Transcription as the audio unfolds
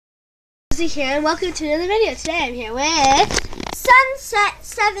Lindsay here, and welcome to another video. Today I'm here with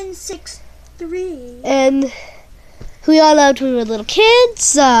Sunset763, and who we all loved when we were little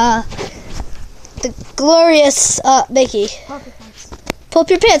kids. The glorious Mickey. Pull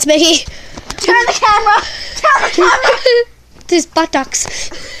up your pants, Mickey. Turn the camera. Turn the camera. His buttocks.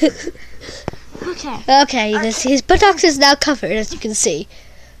 Okay. His buttocks is now covered, as you can see.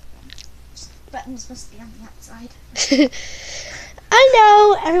 Buttons must be on the outside. I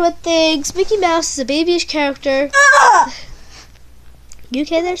know everyone thinks Mickey Mouse is a babyish character. You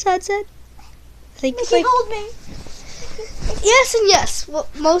okay there, Sunset? I think Mickey, hold me. Yes and yes. Well,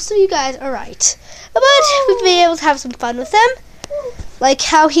 most of you guys are right, but we've been able to have some fun with them, like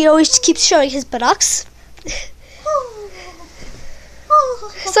how he always keeps showing his buttocks.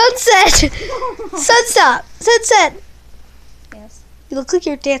 Sunset! Sunset! Yes. You look like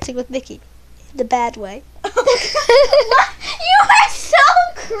you're dancing with Mickey. In the bad way. What? You are so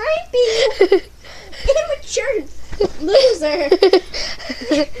creepy! Immature loser!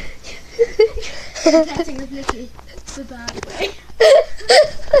 Dancing with Mickey. The bad way.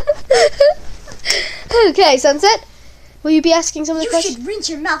 Okay, Sunset. Will you be asking some of the questions? You should rinse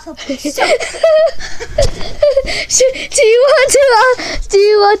your mouth up with soap.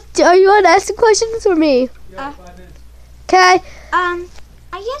 Are you want to ask the questions or me? Okay.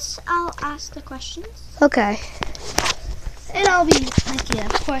 I guess I'll ask the questions. Okay. And I'll be Mickey,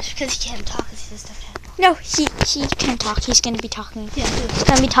 of course, because he can't talk because he doesn't have to. No, he can talk. He's going to be talking. Yeah, He's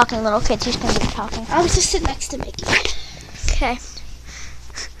going to be talking, little kids. He's going to be talking. I'll just sit next to Mickey. Okay.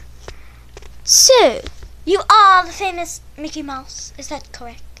 So, you are the famous Mickey Mouse. Is that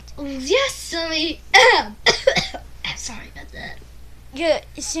correct? Yes, I am. Sorry about that. You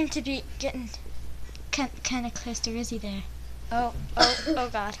seem to be getting kind of close to Rizzy there. Oh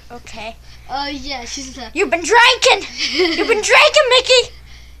God. Okay. Oh yeah, she's the. You've been drinking. You've been drinking, Mickey.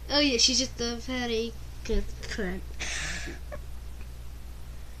 Oh yeah, she's just a very good friend.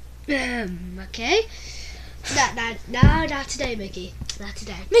 Okay. Not today, Mickey. Not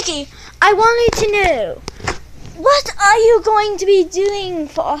today. Mickey, I wanted to know, what are you going to be doing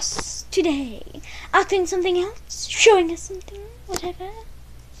for us today? Acting something else? Showing us something? Whatever?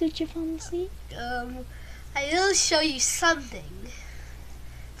 Suit your fancy? I will show you something.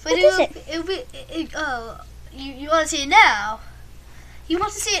 But What is it? You want to see it now? You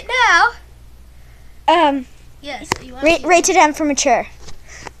want to see it now? Yes. You want to see it Rated M for mature.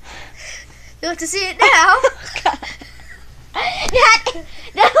 You want to see it now?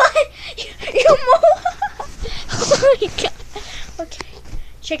 You move. Oh my God. Okay.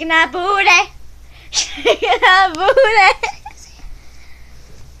 Shaking that booty. Shaking that booty.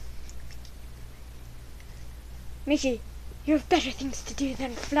 Mickey, you have better things to do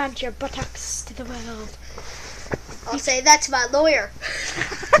than flaunt your buttocks to the world. I'll say that to my lawyer.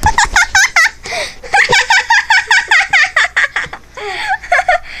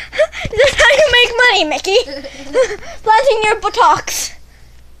 That's how you make money, Mickey. Planting your buttocks.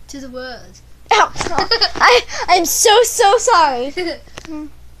 To the world. Oh, I'm so sorry.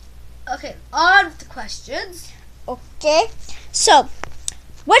 Okay, on with the questions. Okay. So,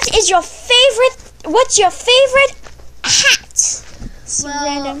 what's your favorite hat? Well,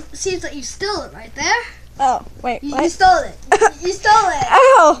 Random. seems like you stole it right there. Oh, wait. You What? stole it. You stole it.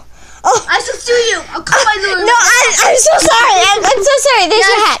 Oh. I shall sue you. I'll call my lawyer. No, I'm so sorry. I'm so sorry. There's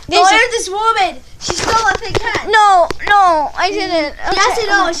your hat. Lawyer, this woman. She stole my fake hat. No, I didn't. Okay. Yes, I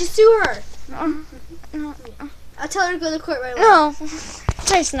know. I should sue her. No. I'll tell her to go to court right away. No.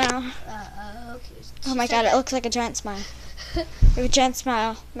 Please no. Okay. Oh my God, it looks like a giant smile. You have a giant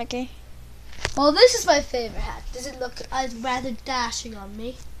smile, Mickey. Well, this is my favorite hat. Does it look rather dashing on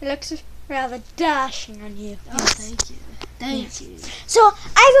me? It looks rather dashing on you. Oh, thank you. Thank you. So,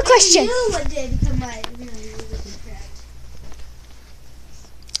 I have a question. You one day become my really good friend.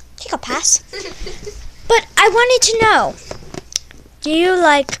 Take a pass. But I wanted to know, do you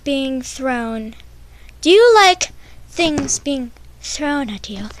like being thrown? Do you like things being thrown at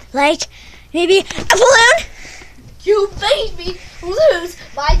you? Like maybe a balloon? You made me lose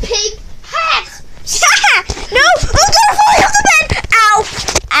my pink hat. No! I'm gonna fall off the bed! Ow!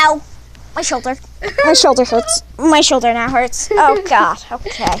 Ow! My shoulder. My shoulder hurts. My shoulder now hurts. Oh God.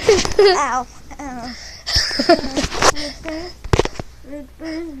 Okay. Ow. Ow.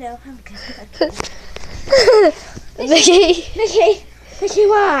 No, I'm good. Mickey,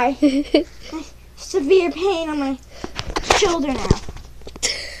 why? Severe pain on my shoulder now.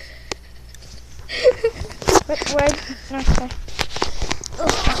 Where? Okay.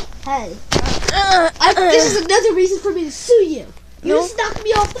 Hey. This is another reason for me to sue you. You just knocked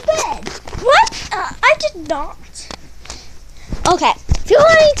me off the bed. What? I did not. Okay. You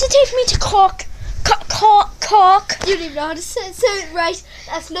wanted to take me to Cork. Cork. You don't even know how to say it right.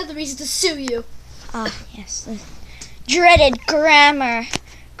 That's another reason to sue you. Ah, yes. The dreaded grammar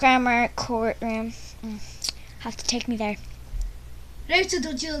courtroom. Have to take me there. Rachel,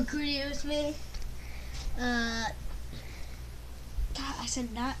 don't you agree with me? God, I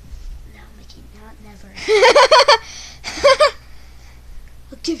said not. No, Mickey, not never.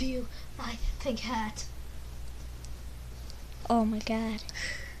 I'll give you my pink hat. Oh my god.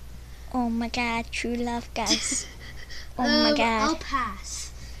 Oh my god, true love, guys. Oh my god. I'll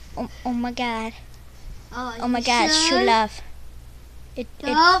pass. Oh my god. Oh my god, it's true love.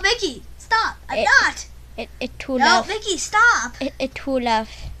 No, Mickey, stop. I'm not. It true No, love. Mickey, stop. It true love.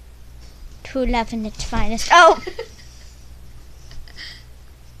 True love in its finest. Oh!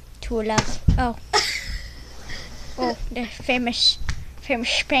 True love. Oh. Oh, the famous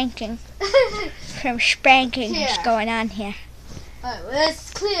spanking. Famous spanking is Yeah. going on here. Alright, well,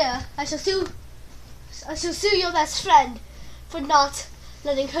 it's clear. I shall sue your best friend for not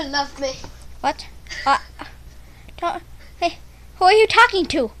letting her love me. What? Don't. Hey, who are you talking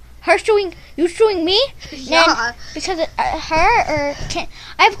to? Her suing you suing me? Yeah. Then, because of, her or can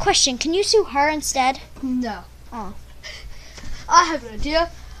I have a question? Can you sue her instead? No. Oh. I have an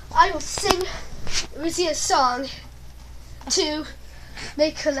idea. I will sing Rizzy a song to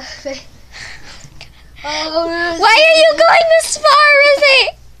make her love me. Oh, Rizzy. Why are you going this far, Rizzy?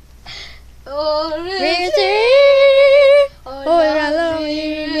 Oh, Rizzy. Oh,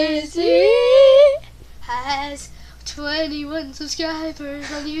 Rizzy has 21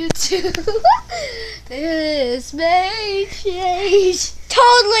 subscribers on YouTube. This may change.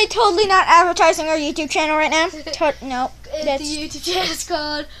 Totally not advertising our YouTube channel right now. No. The YouTube channel's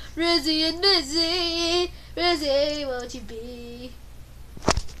called Rizzy and Mizzy. Rizzy, won't you be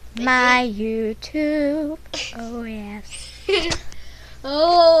My YouTube. Oh yes.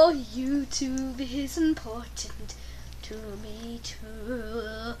 Oh, YouTube is important to me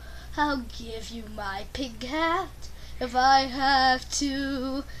too. I'll give you my pink hat if I have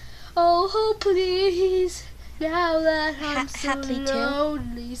to. Oh, please, now that I'm so happily too.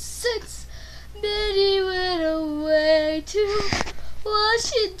 lonely since Minnie went away to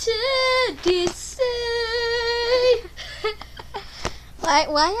Washington, D.C. Why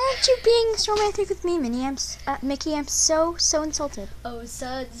aren't you being so romantic with me, Mickey? I'm so insulted. Oh,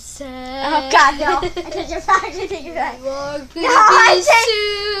 sunset. Oh God, no! I take it back. I take it back. You are gonna No, I be take-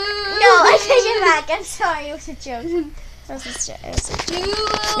 soon. No, I take it back. I'm sorry. It was a joke. It was a joke. You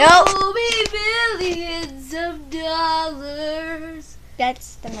No. owe me millions of dollars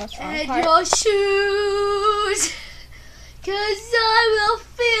That's the most wrong and part. your shoes, 'cause I will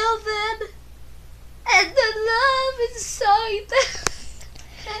feel them and the love inside them.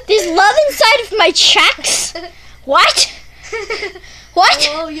 There's love inside of my checks. What? What?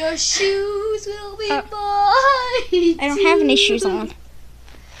 Oh, your shoes will be mine. I don't have any shoes on.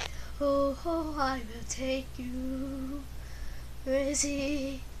 Oh, I will take you,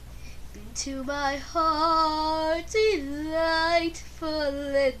 Rizzy, into my heart, delightful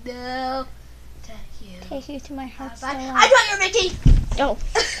and now. Take you. Take you to my heart. I got your Mickey. Oh.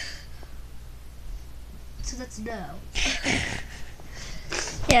 So that's no.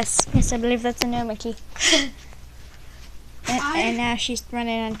 Yes, I believe that's a no, Mickey. And now she's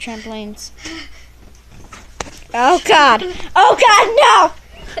running on trampolines. Oh God! Oh God, no!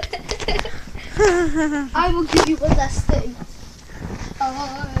 I will give you one last thing.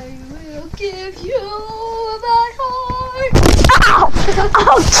 I will give you my heart. Ow!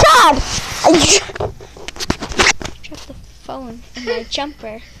 Oh God! I dropped the phone in my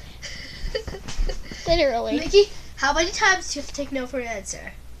jumper. Literally. Mickey, how many times do you have to take no for an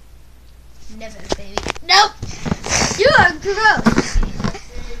answer? Never, baby. Nope. You are gross.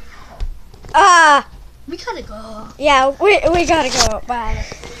 We gotta go. Yeah, we gotta go. Bye.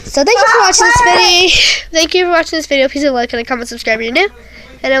 So thank you for watching this video. Thank you for watching this video. Please like and comment, subscribe if you're new.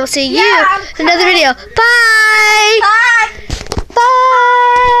 And I will see you in another video. Bye. Bye.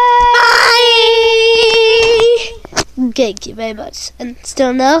 Bye. Thank you very much. And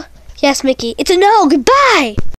still no? Yes, Mickey. It's a no. Goodbye.